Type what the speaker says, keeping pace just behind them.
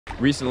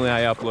Recently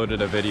I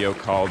uploaded a video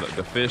called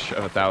The Fish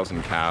of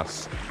 1,000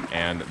 Casts,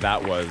 and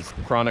that was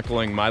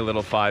chronicling my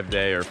little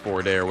 5-day or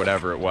 4-day or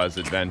whatever it was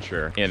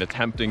adventure in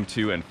attempting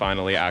to and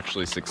finally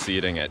actually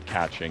succeeding at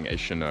catching a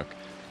chinook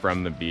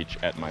from the beach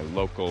at my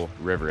local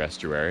river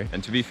estuary.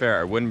 And to be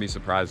fair, I wouldn't be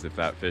surprised if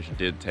that fish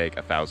did take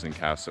 1,000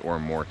 casts or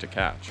more to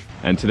catch.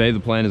 And today the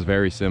plan is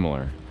very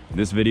similar.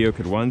 This video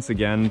could once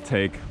again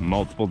take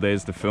multiple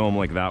days to film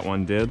like that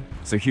one did.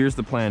 So here's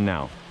the plan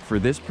now. For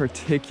this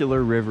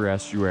particular river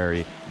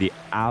estuary, the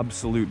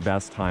absolute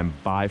best time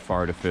by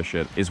far to fish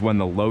it is when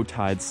the low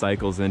tide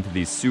cycles into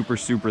these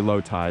super low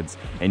tides,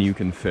 and you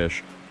can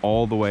fish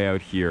all the way out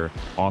here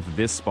off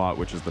this spot,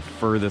 which is the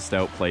furthest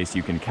out place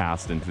you can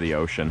cast into the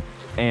ocean.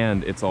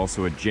 And it's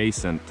also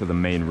adjacent to the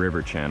main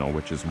river channel,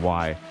 which is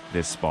why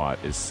this spot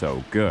is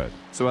so good.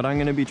 So what I'm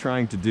gonna be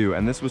trying to do,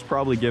 and this was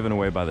probably given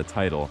away by the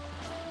title,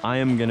 I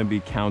am gonna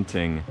be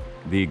counting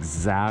the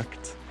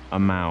exact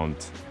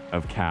amount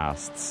of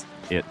casts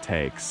it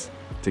takes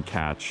to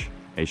catch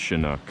a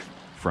chinook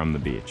from the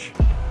beach.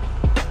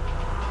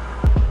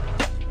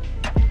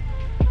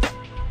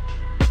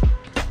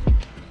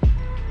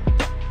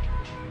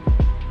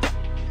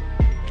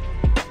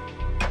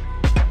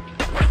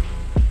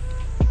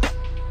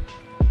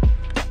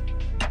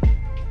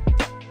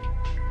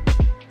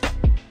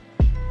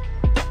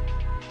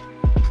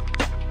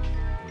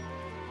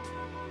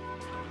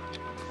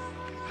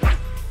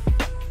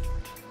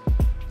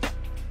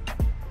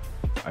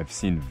 I've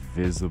seen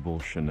visible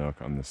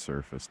chinook on the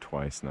surface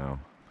twice now.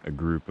 A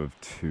group of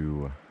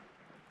 2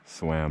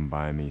 swam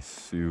by me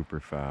super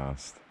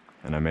fast,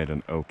 and I made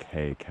an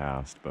okay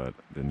cast but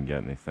didn't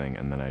get anything,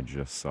 and then I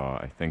just saw,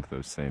 I think,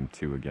 those same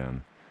 2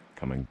 again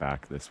coming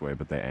back this way,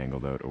 but they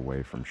angled out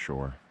away from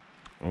shore.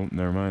 Oh,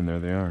 never mind, there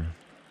they are.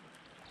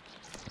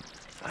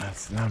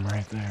 That's them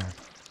right there.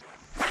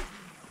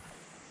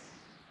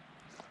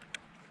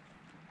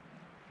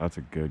 That's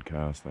a good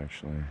cast,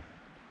 actually.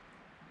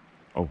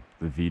 Oh,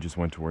 the V just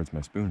went towards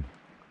my spoon.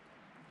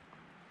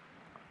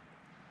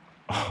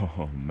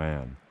 Oh,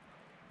 man.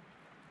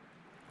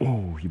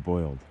 Oh, he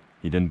boiled.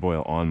 He didn't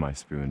boil on my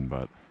spoon,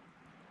 but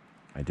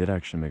I did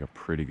actually make a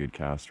pretty good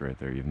cast right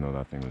there, even though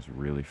that thing was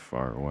really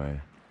far away.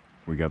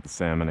 We got the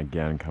salmon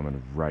again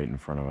coming right in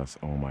front of us.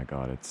 Oh my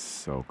God, it's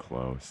so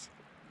close.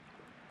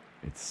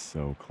 It's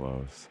so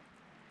close.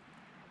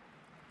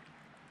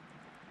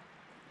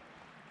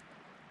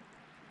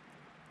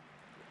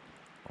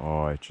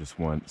 Oh, it just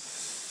went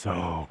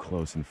so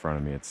close in front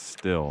of me. It's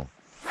still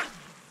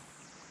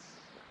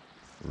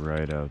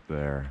right out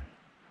there.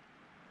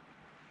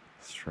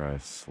 Let's try a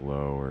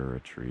slower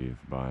retrieve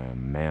by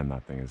him. Man,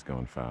 that thing is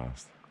going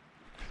fast.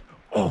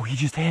 Oh, he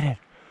just hit it.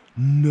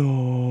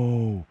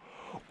 No.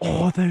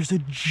 Oh, there's a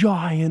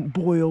giant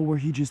boil where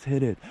he just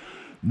hit it.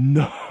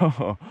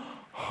 No.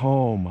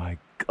 Oh my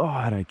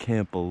God, I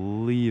can't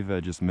believe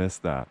I just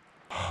missed that.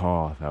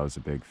 Oh, that was a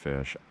big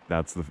fish.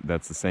 That's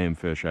the same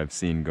fish I've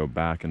seen go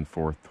back and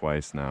forth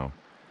twice now.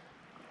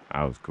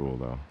 That was cool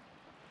though.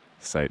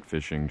 Sight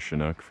fishing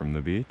chinook from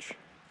the beach.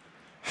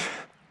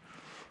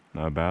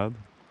 Not bad.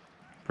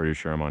 Pretty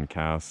sure I'm on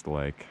cast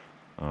like,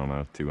 I don't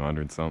know,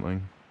 200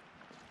 something.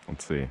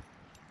 Let's see.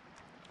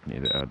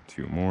 Need to add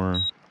 2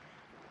 more.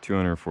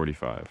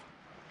 245.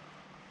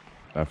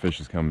 That fish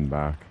is coming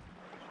back.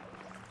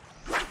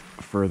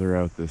 Further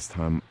out this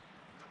time.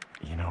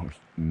 You know,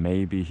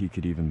 maybe he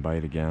could even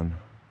bite again,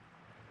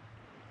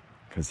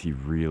 because he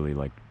really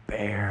like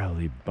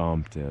barely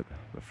bumped it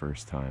the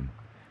first time,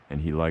 and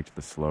he liked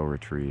the slow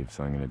retrieve,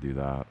 so I'm gonna do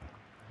that,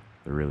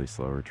 the really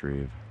slow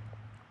retrieve.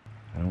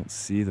 I don't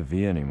see the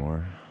V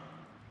anymore.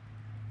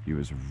 He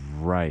was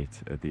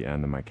right at the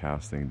end of my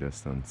casting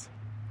distance.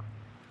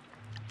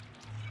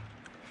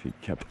 If he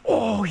kept,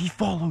 oh, he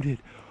followed it.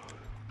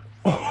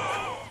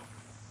 Oh.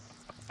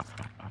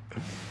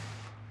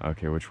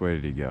 Okay, which way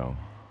did he go?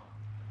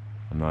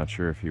 I'm not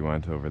sure if he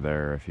went over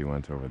there or if he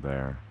went over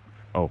there.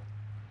 Oh.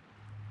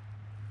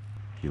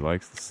 He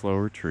likes the slow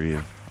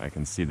retrieve. I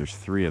can see there's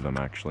 3 of them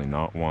actually,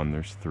 not 1,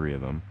 there's 3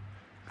 of them.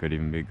 Could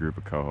even be a group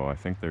of coho. I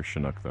think they're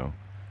chinook though,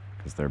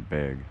 because they're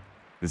big.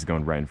 This is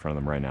going right in front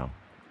of them right now.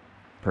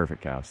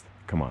 Perfect cast.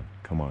 Come on,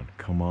 come on,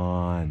 come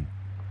on.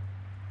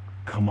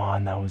 Come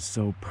on, that was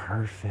so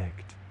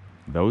perfect.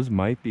 Those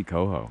might be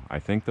coho. I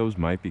think those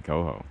might be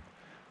coho.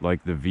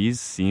 Like, the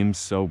V's seem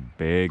so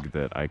big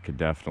that I could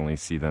definitely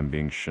see them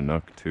being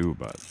chinook too,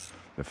 but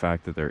the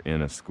fact that they're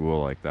in a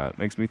school like that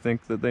makes me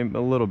think that a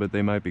little bit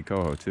they might be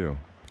coho too.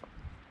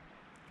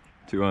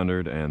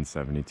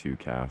 272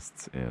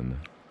 casts in.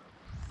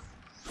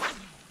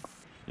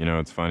 You know,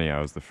 it's funny,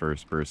 I was the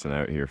first person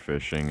out here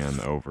fishing,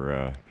 and over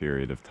a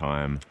period of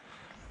time,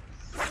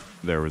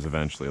 there was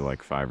eventually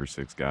like 5 or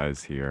 6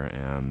 guys here,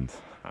 and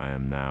I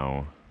am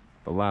now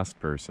the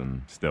last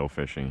person still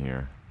fishing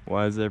here.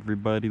 Why is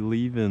everybody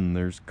leaving?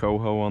 There's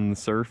coho on the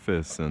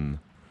surface and,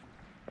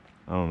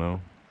 I don't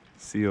know,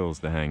 seals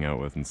to hang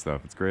out with and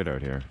stuff. It's great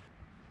out here.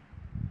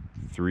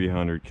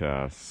 300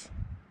 casts.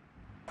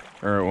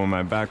 Alright, well,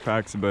 my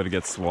backpack's about to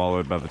get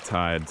swallowed by the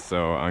tide,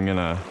 so I'm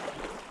gonna,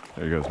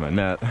 there goes my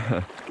net.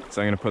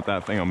 So I'm gonna put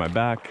that thing on my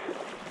back,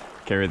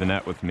 carry the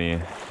net with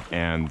me,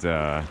 and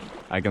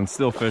I can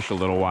still fish a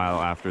little while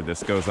after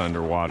this goes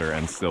underwater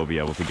and still be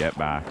able to get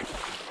back.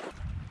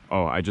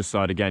 Oh, I just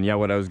saw it again. Yeah,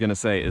 what I was gonna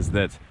say is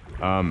that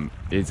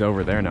it's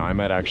over there now. I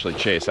might actually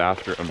chase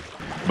after him.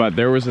 But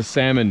there was a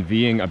salmon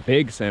a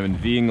big salmon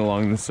V'ing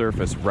along the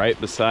surface right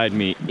beside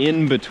me,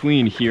 in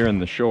between here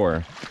and the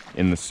shore,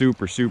 in the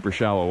super, super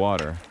shallow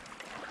water.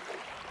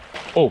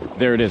 Oh,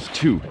 there it is,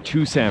 two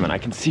salmon. I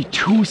can see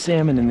 2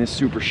 salmon in this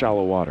super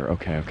shallow water.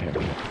 Okay.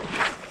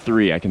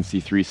 3, I can see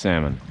 3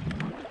 salmon.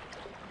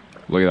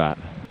 Look at that.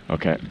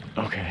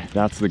 Okay,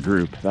 that's the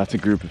group. That's a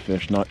group of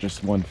fish, not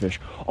just one fish.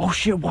 Oh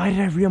shit, why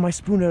did I reel my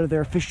spoon out of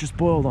there? A fish just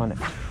boiled on it.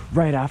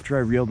 Right after I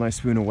reeled my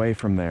spoon away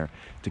from there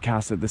to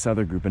cast at this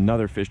other group,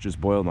 another fish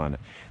just boiled on it.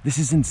 This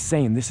is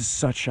insane. This is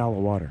such shallow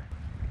water.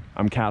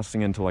 I'm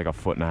casting into like 1.5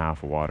 foot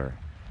of water,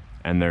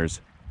 and there's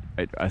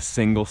a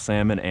single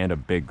salmon and a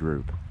big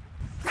group.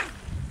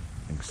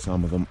 I think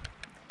some of them,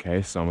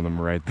 okay, some of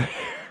them are right there.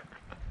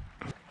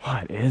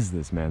 What is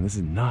this, man? This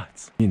is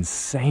nuts. It's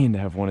insane to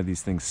have one of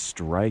these things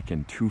strike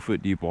in 2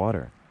 foot deep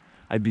water.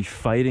 I'd be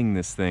fighting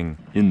this thing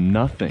in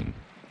nothing.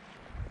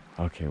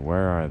 Okay,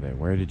 where are they?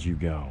 Where did you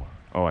go?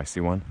 Oh, I see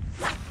one.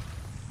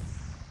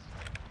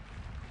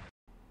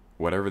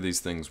 Whatever these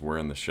things were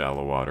in the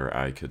shallow water,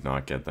 I could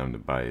not get them to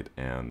bite,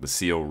 and the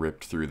seal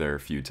ripped through there a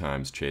few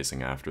times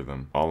chasing after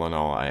them. All in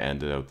all, I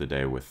ended out the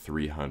day with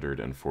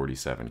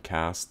 347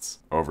 casts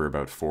over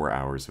about 4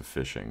 hours of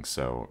fishing,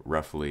 so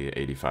roughly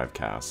 85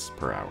 casts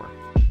per hour.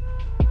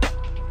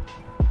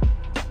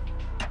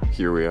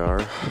 Here we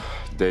are,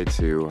 day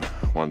 2,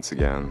 once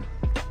again.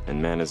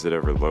 And man, is it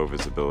ever low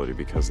visibility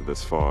because of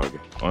this fog.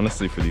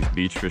 Honestly, for these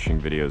beach fishing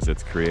videos,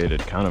 it's created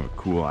kind of a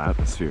cool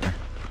atmosphere.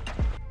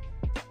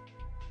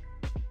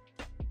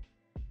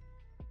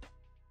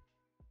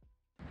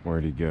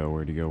 Where'd he go?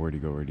 Where'd he go? Where'd he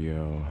go? Where'd he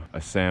go? A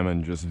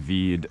salmon just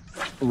V'd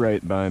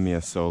right by me,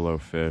 a solo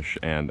fish,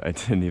 and I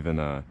didn't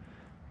even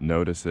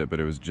notice it, but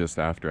it was just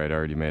after I'd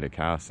already made a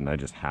cast, and I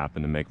just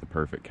happened to make the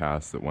perfect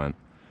cast that went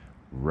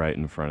right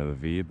in front of the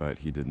V, but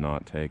he did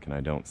not take, and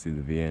I don't see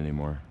the V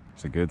anymore.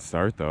 It's a good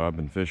start though. I've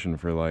been fishing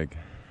for like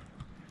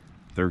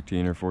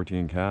 13 or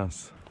 14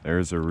 casts.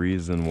 There's a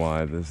reason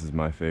why this is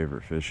my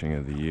favorite fishing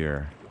of the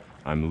year.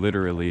 I'm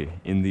literally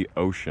in the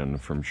ocean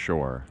from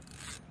shore,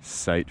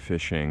 sight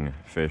fishing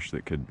fish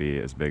that could be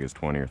as big as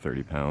 20 or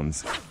 30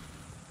 pounds.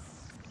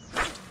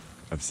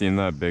 I've seen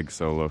that big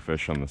solo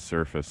fish on the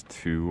surface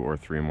 2 or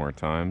 3 more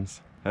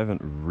times. I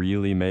haven't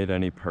really made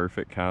any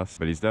perfect casts,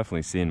 but he's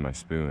definitely seen my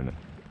spoon.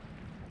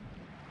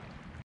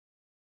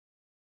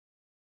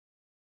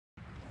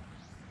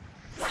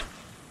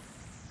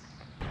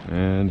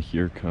 And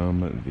here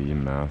come the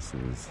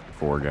masses.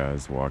 4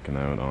 guys walking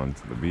out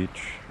onto the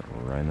beach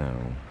right now.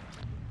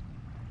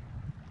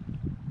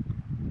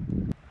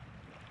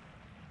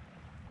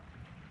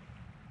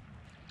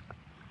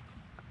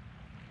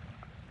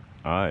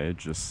 I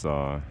just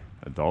saw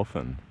a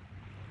dolphin,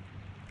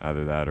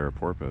 either that or a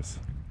porpoise,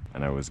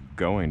 and I was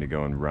going to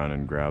go and run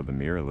and grab the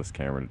mirrorless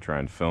camera to try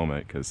and film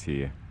it because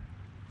he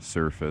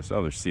surfaced.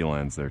 Oh, there's sea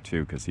lions there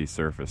too because he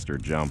surfaced or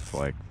jumped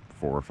like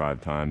 4 or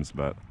 5 times,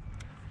 but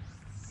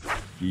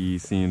he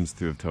seems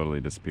to have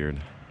totally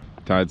disappeared.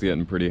 Tide's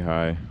getting pretty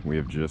high. We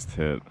have just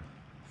hit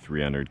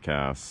 300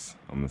 casts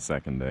on the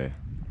 2nd day.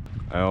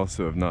 I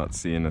also have not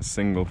seen a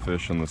single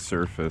fish on the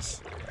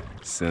surface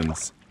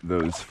since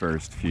those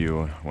first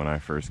few when I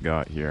first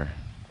got here.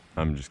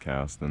 I'm just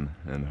casting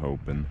and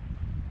hoping.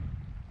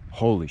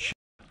 Holy shit.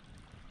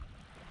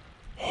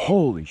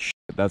 Holy shit.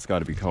 That's got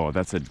to be coho.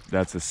 That's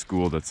a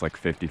school that's like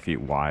 50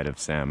 feet wide of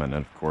salmon,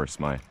 and of course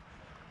my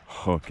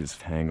hook is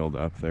tangled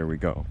up. There we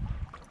go.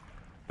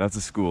 That's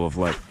a school of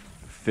like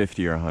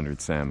 50 or 100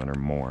 salmon or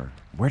more.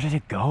 Where did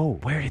it go?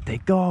 Where did they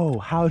go?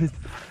 How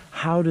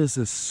does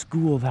a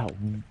school that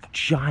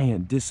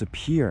giant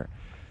disappear?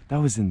 That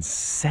was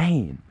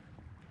insane.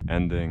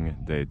 Ending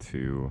day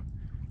 2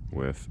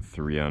 with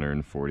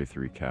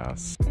 343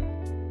 casts.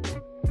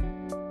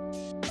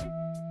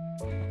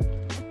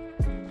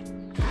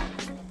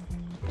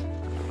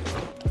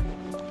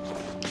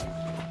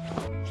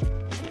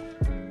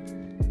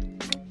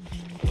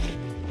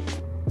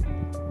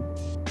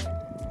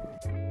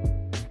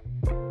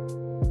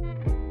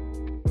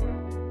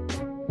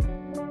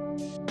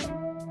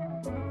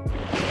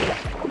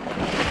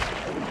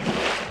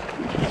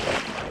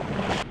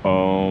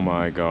 Oh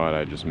my god,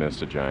 I just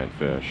missed a giant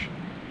fish.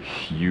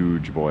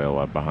 Huge boil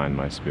up behind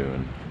my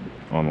spoon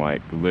on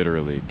like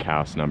literally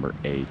cast number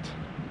 8.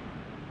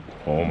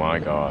 Oh my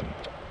god.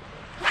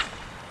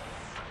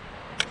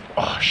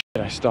 Oh shit,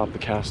 I stopped the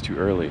cast too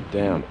early.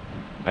 Damn.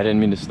 I didn't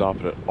mean to stop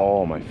it at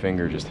all. My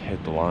finger just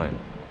hit the line.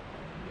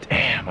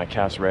 Damn, I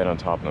cast right on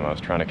top of them. I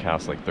was trying to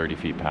cast like 30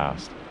 feet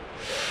past.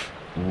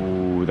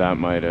 Ooh, that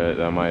might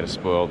have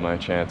spoiled my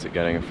chance at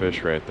getting a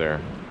fish right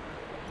there.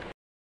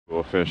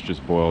 A fish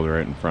just boiled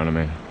right in front of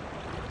me.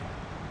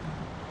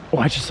 Oh,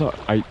 I just saw,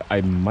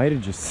 I might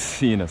have just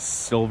seen a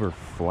silver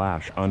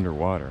flash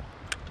underwater.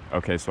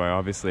 Okay, so I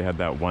obviously had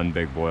that one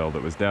big boil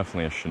that was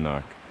definitely a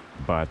chinook,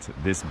 But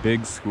this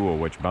big school,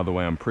 which by the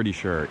way, I'm pretty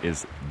sure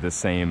is the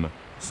same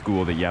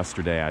school that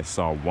yesterday I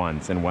saw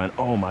once and went,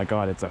 oh my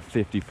God, it's a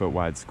 50-foot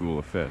wide school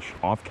of fish.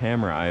 Off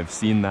camera, I have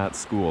seen that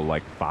school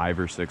like 5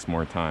 or 6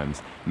 more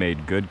times,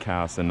 made good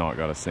casts and not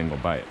got a single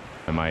bite.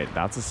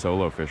 That's a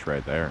solo fish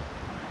right there.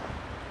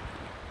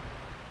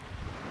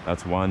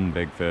 That's one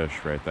big fish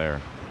right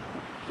there.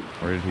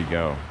 Where did he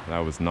go? That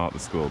was not the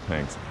school of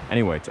pinks.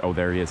 Anyway, oh,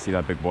 there he is. See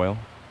that big boil?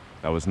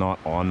 That was not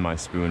on my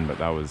spoon, but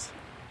that was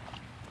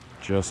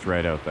just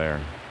right out there.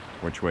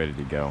 Which way did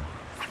he go?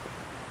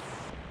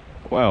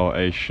 Well,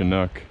 a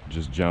chinook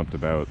just jumped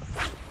about,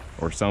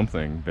 or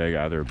something big,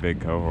 either a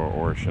big coho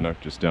or a chinook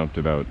just jumped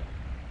about,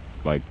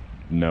 like,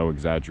 no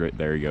exaggerate.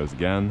 There he goes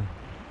again.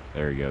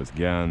 There he goes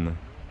again.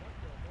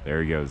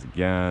 There he goes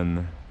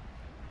again.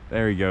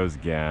 There he goes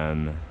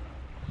again.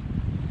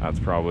 That's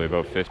probably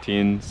about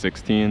 15,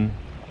 16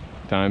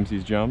 times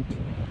he's jumped.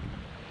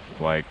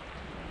 Like,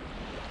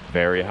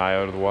 very high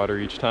out of the water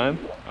each time.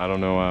 I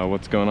don't know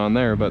what's going on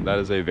there, but that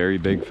is a very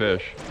big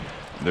fish.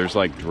 There's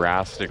like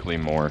drastically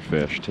more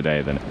fish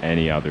today than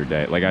any other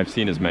day. Like I've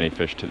seen as many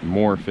fish,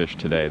 more fish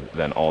today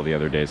than all the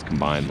other days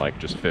combined, like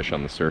just fish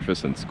on the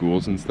surface and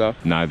schools and stuff.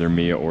 Neither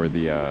me or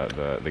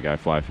the guy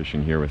fly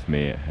fishing here with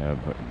me have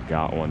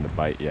got one to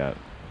bite yet.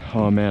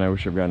 Oh man, I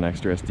wish I've got an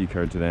extra SD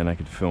card today and I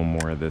could film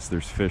more of this.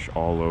 There's fish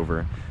all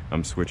over.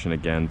 I'm switching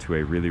again to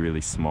a really,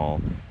 really small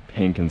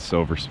pink and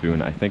silver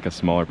spoon. I think a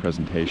smaller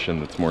presentation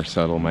that's more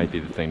subtle might be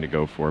the thing to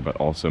go for, but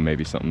also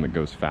maybe something that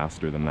goes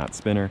faster than that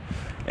spinner.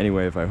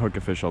 Anyway, if I hook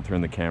a fish, I'll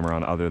turn the camera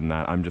on. Other than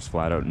that, I'm just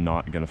flat out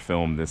not gonna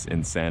film this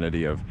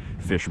insanity of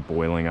fish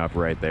boiling up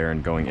right there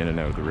and going in and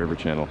out of the river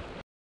channel.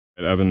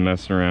 I've been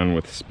messing around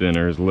with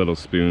spinners, little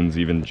spoons,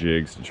 even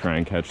jigs to try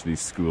and catch these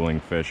schooling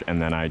fish,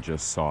 and then I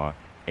just saw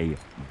a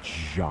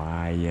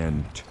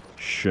giant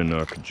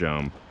chinook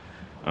jump.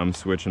 I'm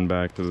switching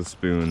back to the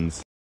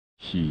spoons.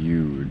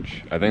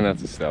 Huge. I think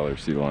that's a stellar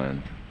sea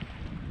lion.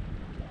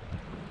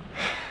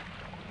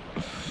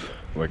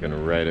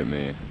 Looking right at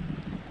me.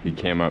 He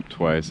came up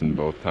twice and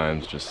both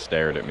times just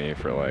stared at me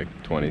for like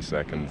 20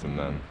 seconds and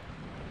then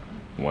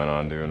went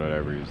on doing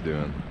whatever he was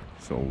doing.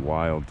 It's a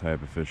wild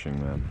type of fishing,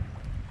 man.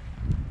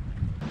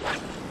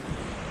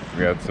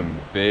 We got some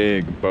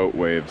big boat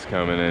waves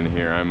coming in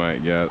here. I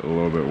might get a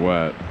little bit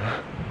wet.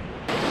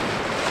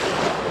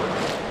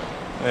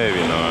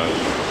 Maybe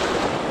not.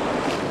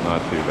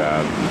 Not too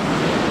bad.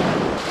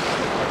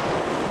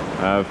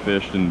 I've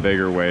fished in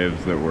bigger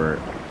waves that were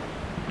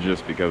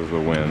just because of the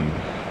wind.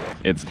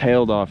 It's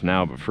tailed off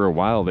now, but for a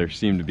while there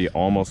seemed to be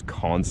almost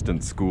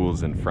constant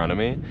schools in front of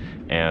me,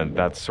 and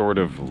that sort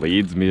of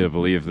leads me to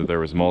believe that there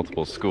was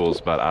multiple schools,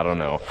 but I don't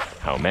know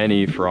how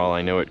many. For all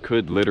I know, it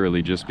could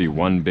literally just be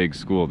one big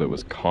school that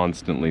was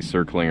constantly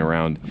circling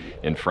around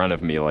in front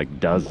of me like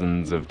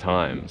dozens of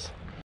times.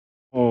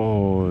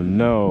 Oh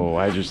no,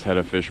 I just had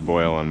a fish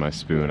boil on my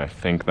spoon. I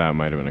think that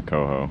might have been a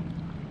coho.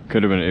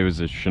 Could have been, it was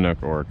a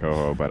chinook or a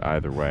coho, but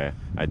either way,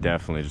 I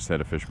definitely just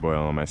had a fish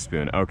boil on my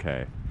spoon.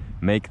 Okay,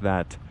 make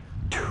that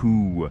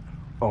 2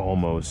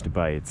 almost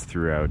bites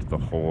throughout the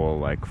whole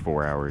like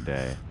 4-hour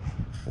day.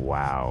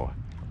 Wow,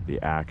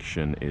 the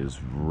action is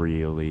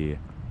really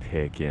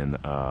picking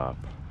up.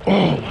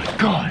 Oh my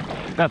God,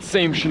 that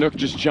same chinook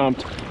just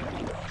jumped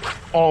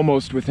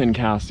almost within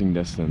casting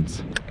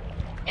distance.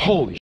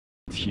 Holy shit.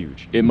 It's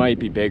huge. It might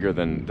be bigger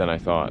than I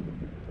thought.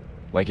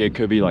 Like it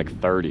could be like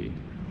 30.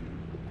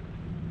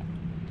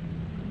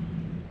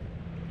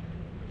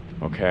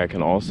 Okay, I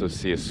can also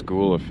see a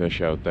school of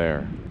fish out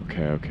there.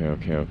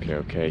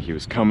 Okay. He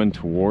was coming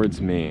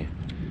towards me.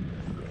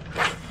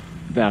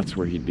 That's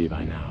where he'd be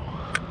by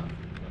now.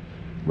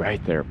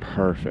 Right there,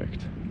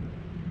 perfect.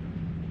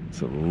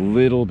 It's a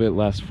little bit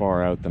less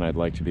far out than I'd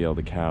like to be able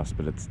to cast,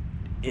 but it's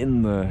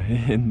in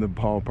the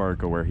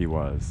ballpark of where he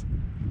was.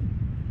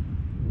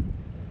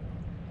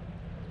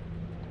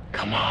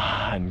 Come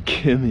on,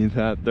 give me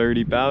that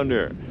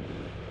 30-pounder.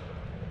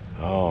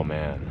 Oh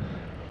man.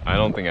 I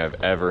don't think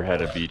I've ever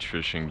had a beach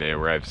fishing day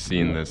where I've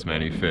seen this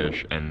many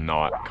fish and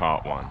not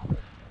caught one.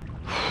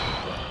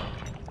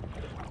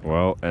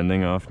 Well,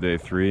 ending off day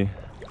 3,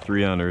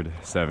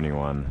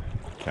 371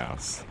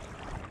 casts.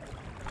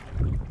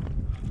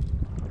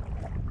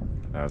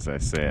 As I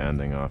say,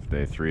 ending off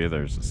day 3,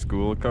 there's a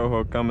school of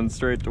coho coming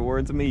straight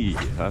towards me.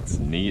 That's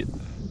neat.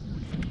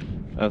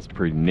 That's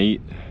pretty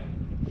neat.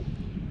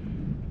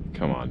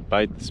 Come on,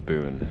 bite the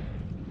spoon.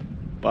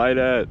 Bite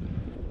it,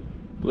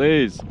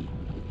 please.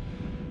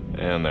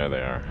 And there they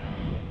are.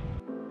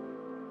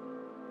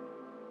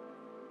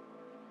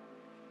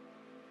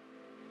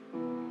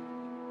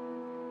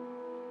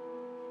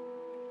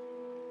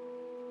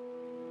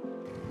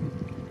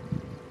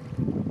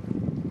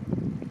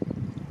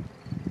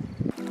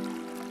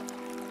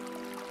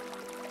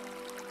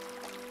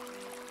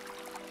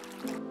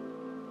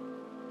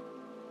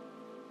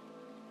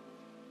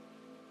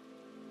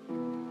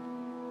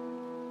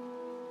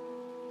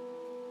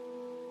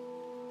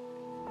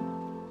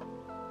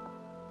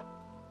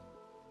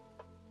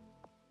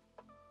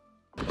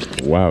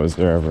 Wow, is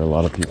there ever a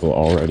lot of people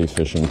already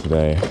fishing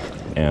today?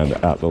 and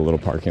at the little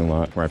parking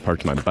lot where I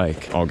parked my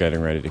bike, all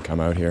getting ready to come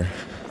out here.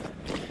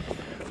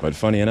 But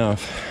funny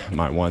enough,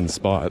 my one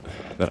spot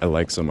that I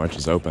like so much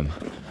is open.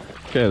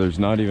 Okay, there's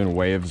not even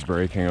waves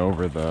breaking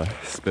over the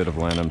spit of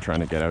land I'm trying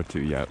to get out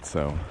to yet,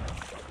 so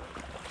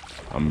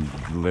I'm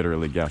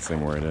literally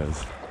guessing where it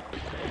is.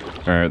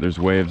 All right, there's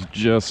waves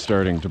just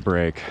starting to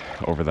break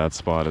over that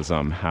spot as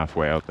I'm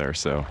halfway out there,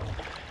 so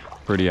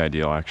pretty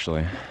ideal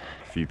actually.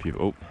 A few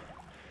people, oh,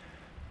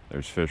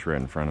 there's fish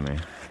right in front of me.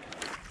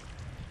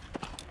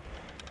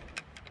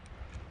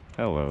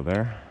 Hello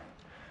there.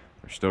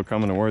 They're still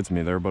coming towards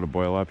me. They're about to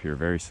boil up here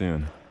very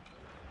soon.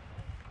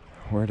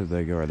 Where did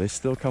they go? Are they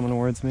still coming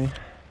towards me?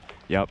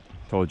 Yep,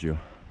 told you.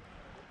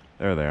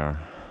 There they are.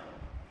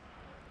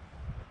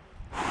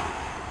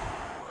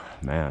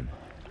 Man,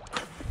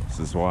 this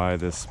is why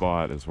this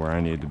spot is where I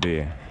need to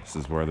be. This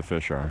is where the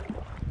fish are.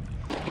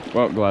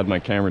 Well, glad my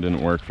camera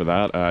didn't work for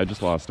that. I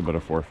just lost about a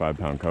 4 or 5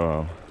 pound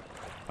coho.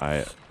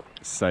 I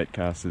sight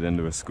casted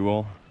into a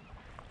school.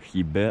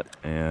 He bit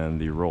and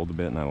he rolled a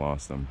bit and I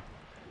lost him.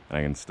 And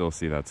I can still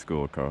see that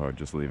school of coho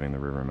just leaving the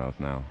river mouth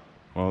now.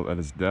 Well, that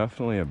is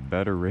definitely a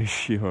better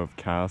ratio of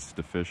cast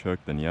to fish hook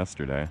than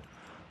yesterday.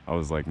 I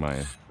was like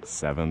my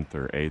 7th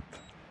or 8th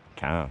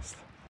cast.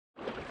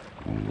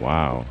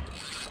 Wow.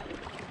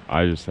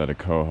 I just had a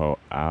coho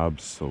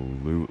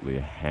absolutely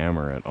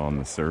hammer it on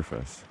the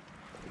surface.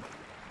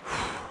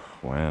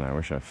 Man, I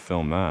wish I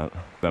filmed that.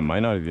 That might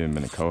not have even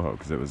been a coho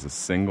because it was a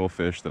single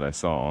fish that I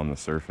saw on the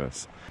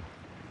surface.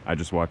 I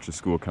just watched a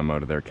school come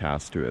out of their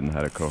cast to it and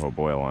had a coho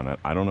boil on it.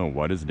 I don't know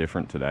what is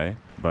different today,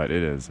 but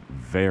it is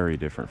very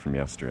different from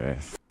yesterday.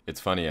 It's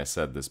funny I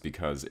said this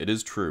because it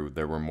is true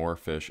there were more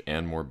fish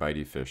and more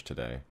bitey fish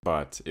today,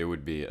 but it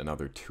would be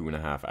another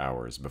 2.5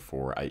 hours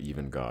before I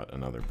even got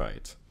another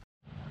bite.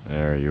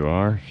 There you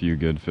are, a few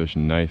good fish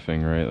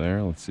knifing right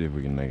there. Let's see if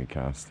we can make a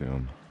cast to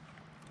them.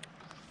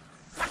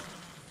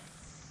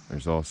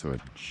 There's also a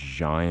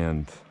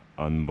giant,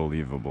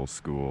 unbelievable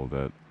school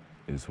that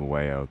is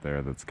way out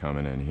there that's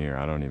coming in here.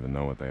 I don't even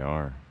know what they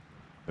are,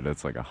 but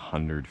it's like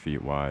 100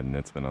 feet wide and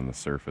it's been on the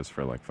surface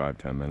for like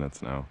 5-10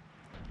 minutes now.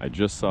 I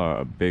just saw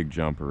a big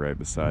jumper right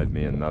beside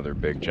me, another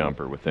big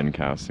jumper within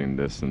casting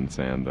distance,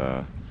 and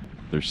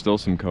there's still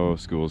some coho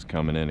schools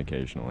coming in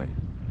occasionally.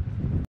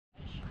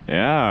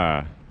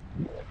 Yeah.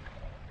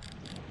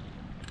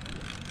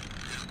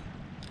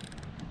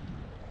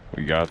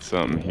 We got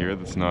something here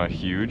that's not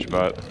huge,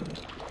 but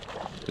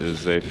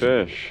is a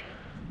fish.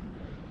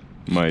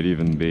 Might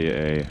even be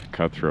a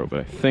cutthroat, but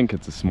I think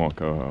it's a small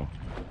coho.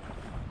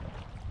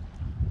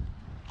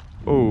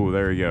 Oh,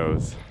 there he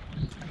goes.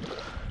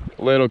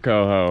 Little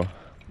coho.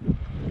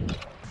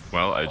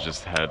 Well, I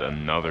just had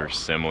another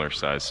similar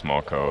sized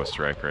small coho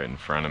strike right in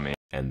front of me.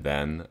 And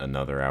then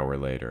another hour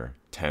later,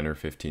 10 or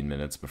 15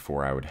 minutes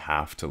before I would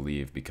have to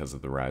leave because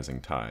of the rising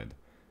tide,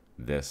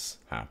 this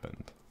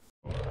happened.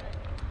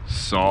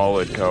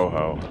 Solid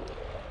coho.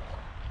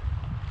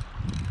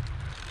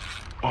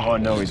 Oh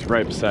no, he's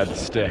right beside the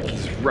stick.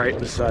 He's right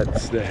beside the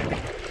stick.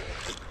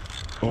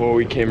 Oh,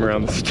 he came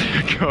around the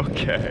stick.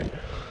 Okay.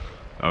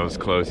 That was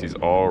close. He's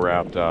all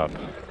wrapped up.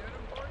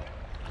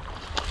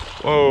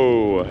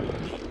 Whoa.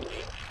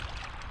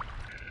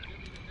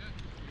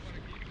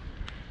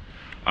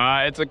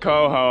 It's a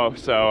coho,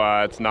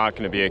 so it's not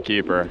going to be a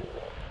keeper.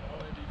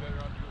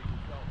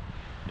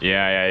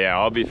 Yeah.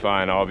 I'll be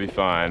fine. I'll be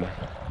fine.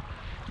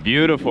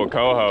 Beautiful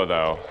coho,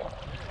 though.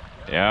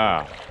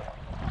 Yeah.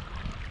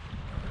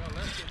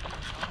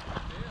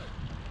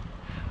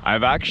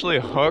 I've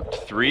actually hooked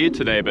 3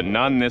 today, but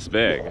none this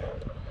big.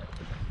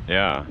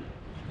 Yeah.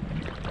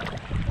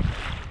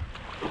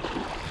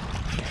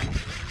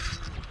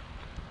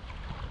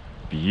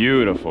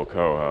 Beautiful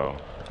coho.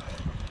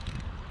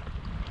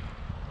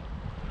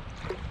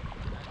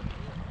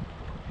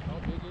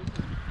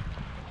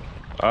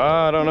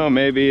 I don't know,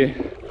 maybe.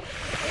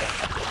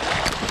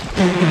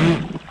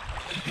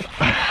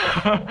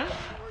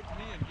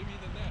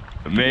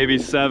 Maybe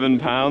 7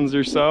 pounds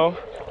or so.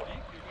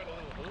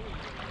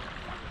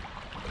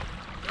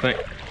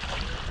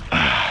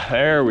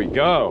 There we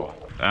go.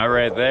 That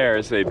right there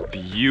is a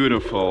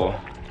beautiful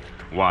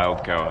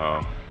wild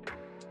coho.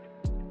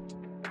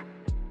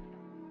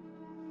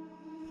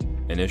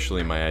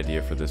 Initially, my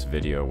idea for this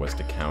video was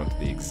to count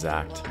the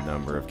exact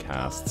number of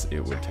casts it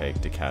would take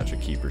to catch a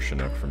keeper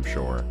chinook from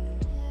shore.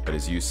 But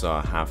as you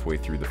saw halfway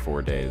through the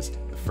 4 days,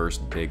 the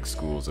first big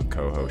schools of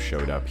coho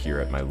showed up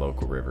here at my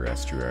local river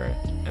estuary.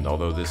 And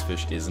although this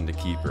fish isn't a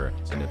keeper,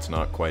 and it's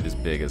not quite as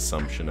big as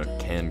some chinook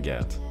can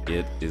get,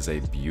 it is a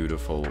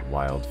beautiful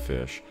wild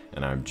fish,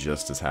 and I'm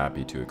just as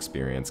happy to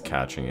experience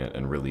catching it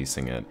and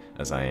releasing it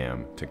as I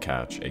am to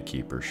catch a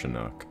keeper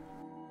chinook.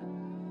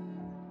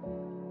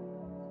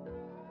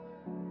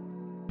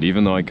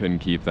 Even though I couldn't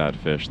keep that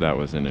fish, that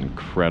was an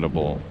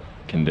incredible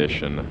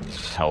condition,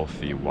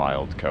 healthy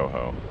wild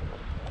coho.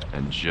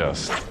 And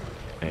just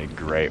a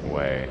great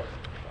way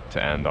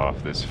to end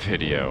off this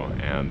video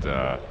and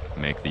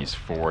make these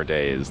 4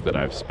 days that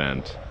I've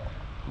spent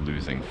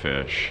losing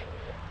fish,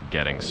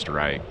 getting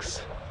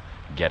strikes,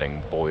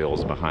 getting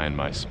boils behind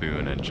my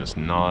spoon and just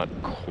not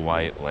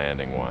quite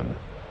landing one.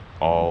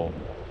 All,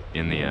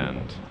 in the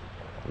end,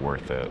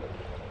 worth it.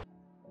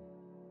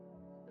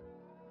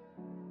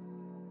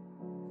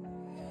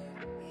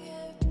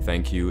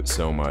 Thank you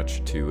so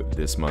much to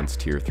this month's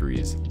Tier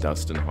 3s,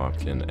 Dustin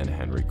Hopkin and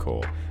Henry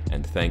Cole,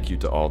 and thank you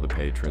to all the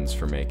patrons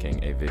for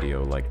making a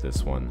video like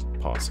this one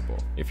possible.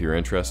 If you're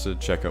interested,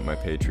 check out my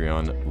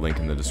Patreon, link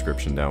in the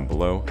description down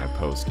below. I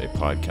post a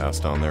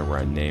podcast on there where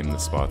I name the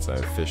spots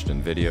I've fished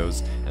in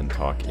videos and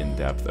talk in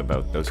depth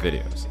about those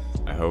videos.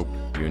 I hope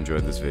you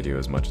enjoyed this video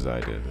as much as I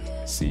did.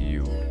 See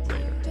you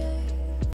later.